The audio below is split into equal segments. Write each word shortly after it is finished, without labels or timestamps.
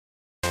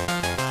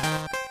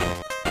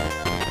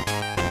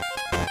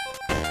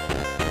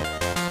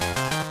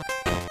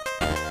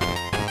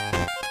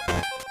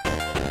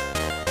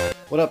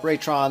What up,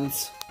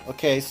 Raytrons?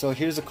 Okay, so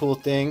here's a cool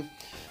thing.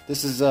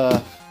 This is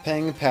a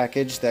Peng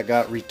package that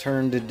got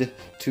returned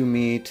to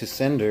me to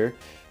sender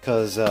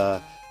because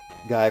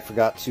guy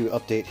forgot to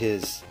update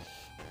his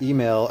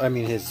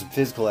his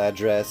physical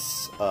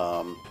address,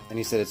 and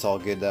he said it's all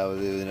good,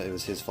 it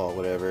was his fault,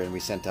 whatever, and we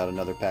sent out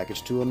another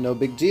package to him, no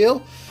big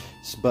deal.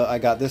 But I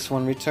got this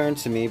one returned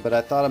to me, but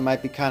I thought it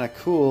might be kind of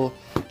cool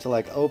to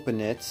like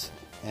open it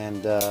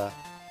and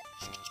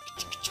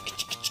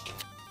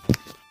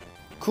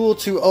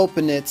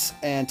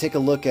take a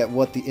look at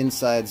what the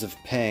insides of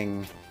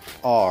Peng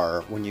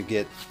are when you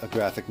get a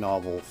graphic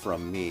novel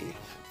from me,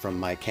 from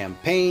my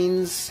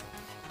campaigns,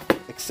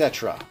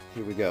 etc.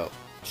 Here we go.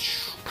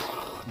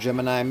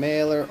 Gemini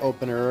mailer,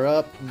 open her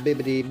up,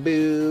 bibbidi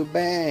boo,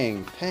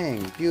 bang,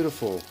 Peng,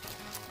 beautiful.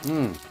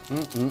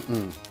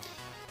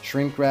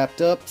 Shrink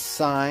wrapped up,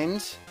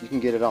 signed. You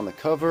can get it on the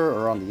cover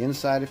or on the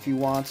inside if you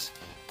want.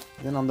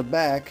 Then on the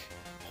back,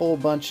 whole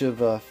bunch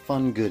of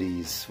fun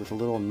goodies with a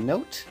little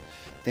note.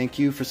 Thank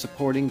you for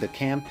supporting the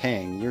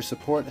campaign. Your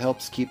support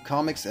helps keep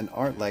comics and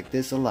art like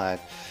this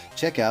alive.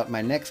 Check out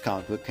my next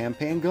comic book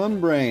campaign,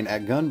 Gunbrain,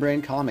 at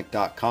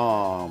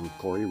gunbraincomic.com.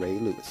 Corey Ray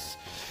Lewis.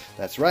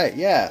 That's right,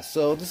 yeah.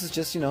 So this is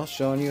just,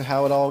 showing you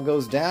how it all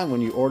goes down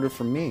when you order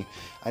from me.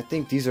 I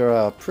think these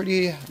are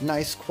pretty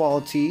nice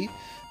quality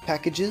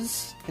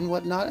packages and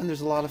whatnot, and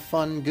there's a lot of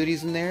fun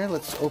goodies in there.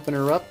 Let's open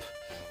her up.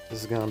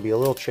 This is going to be a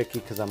little tricky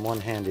because I'm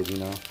one-handed,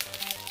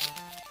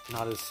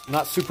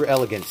 Not super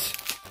elegant,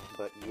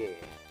 but yeah.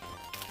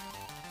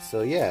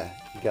 So yeah,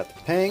 you got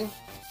the Peng,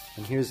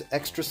 and here's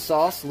extra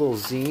sauce, a little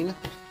zine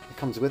that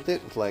comes with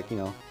it, with like,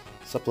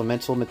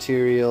 supplemental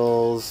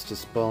materials,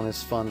 just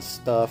bonus fun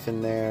stuff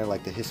in there,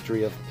 like the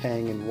history of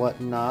Peng and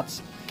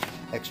whatnot.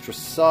 Extra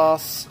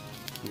sauce.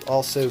 You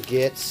also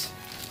get,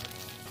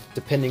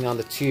 depending on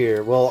the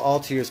tier, well, all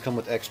tiers come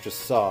with extra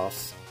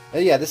sauce.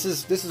 Yeah, this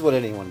is what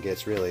anyone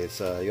gets, really. It's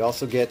you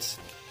also get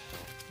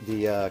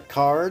the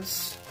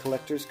cards,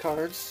 collector's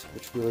cards,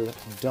 which we'll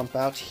dump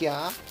out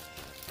here,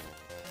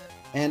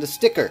 and a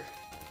sticker.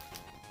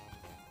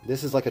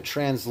 This is like a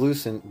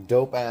translucent,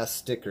 dope-ass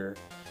sticker.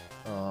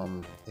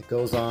 It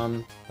goes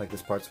on, like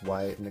this part's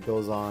white, and it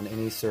goes on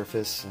any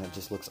surface, and it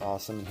just looks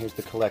awesome. And here's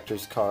the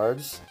collector's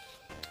cards.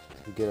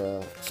 You get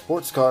a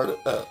sports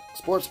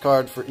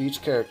card for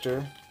each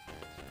character.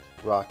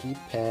 Rocky,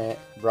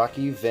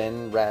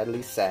 Ven,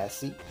 Radley,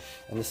 Sassy.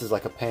 And this is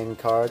like a Peng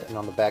card, and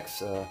on the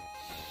back's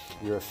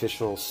your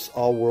official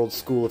All-World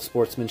School of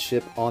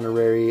Sportsmanship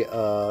honorary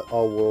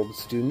All-World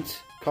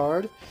student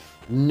card.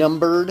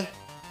 Numbered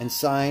and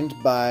signed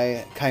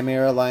by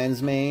Chimera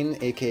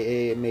Lionsmane,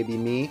 aka maybe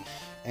me,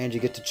 and you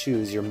get to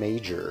choose your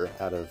major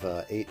out of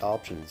 8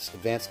 options: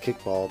 advanced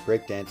kickball,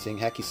 breakdancing,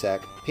 hacky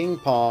sack, ping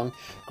pong,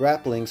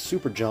 grappling,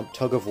 super jump,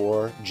 tug of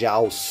war,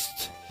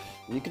 joust.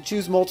 And you can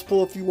choose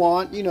multiple if you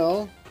want,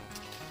 There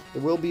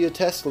will be a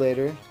test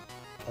later.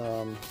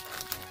 You'll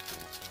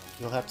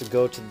have to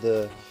go to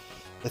the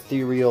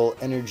ethereal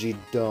energy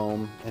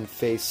dome and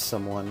face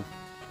someone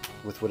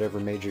with whatever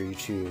major you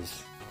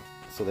choose.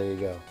 So there you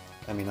go.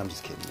 I mean, I'm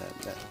just kidding.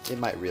 It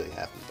might really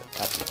happen, but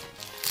I don't know.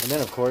 And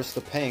then, of course, the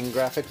Peng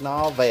graphic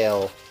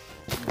novel.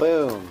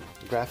 Boom.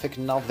 Graphic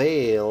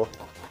novel.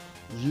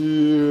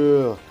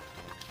 Yeah.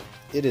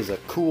 It is a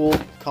cool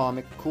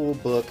comic, cool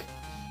book.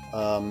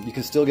 You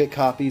can still get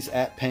copies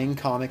at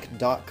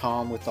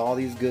pengcomic.com with all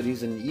these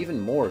goodies and even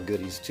more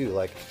goodies, too.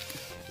 Like,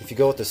 if you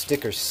go with the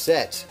sticker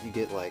set, you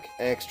get, like,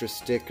 extra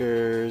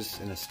stickers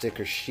and a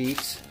sticker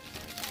sheet.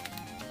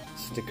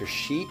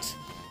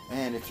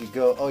 And if you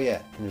go, oh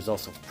yeah, and there's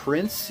also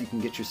prints. You can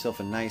get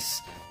yourself a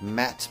nice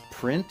matte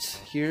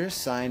print here,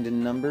 signed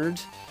and numbered.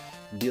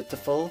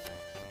 Beautiful.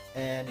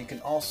 And you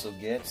can also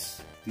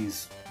get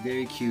these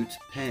very cute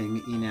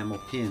Peng enamel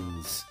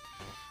pins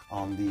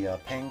on the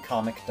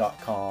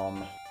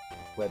pengcomic.com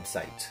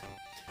website.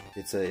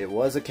 It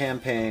was a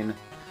campaign,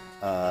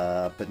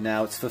 but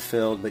now it's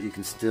fulfilled, but you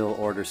can still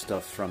order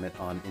stuff from it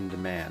on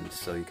in-demand,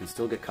 so you can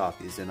still get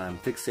copies. And I'm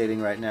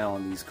fixating right now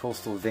on these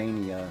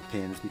Coastalvania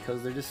pins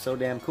because they're just so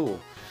damn cool.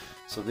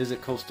 So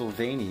visit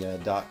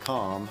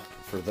coastalvania.com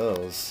for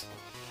those.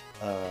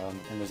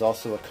 And there's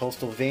also a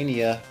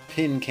Coastalvania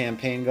pin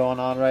campaign going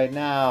on right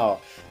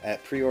now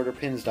at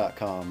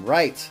preorderpins.com.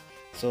 Right,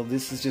 so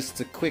this is just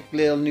a quick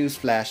little news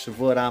flash of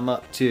what I'm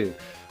up to.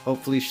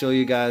 Hopefully show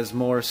you guys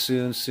more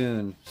soon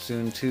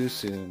too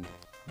soon.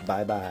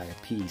 Bye bye.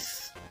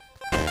 Peace.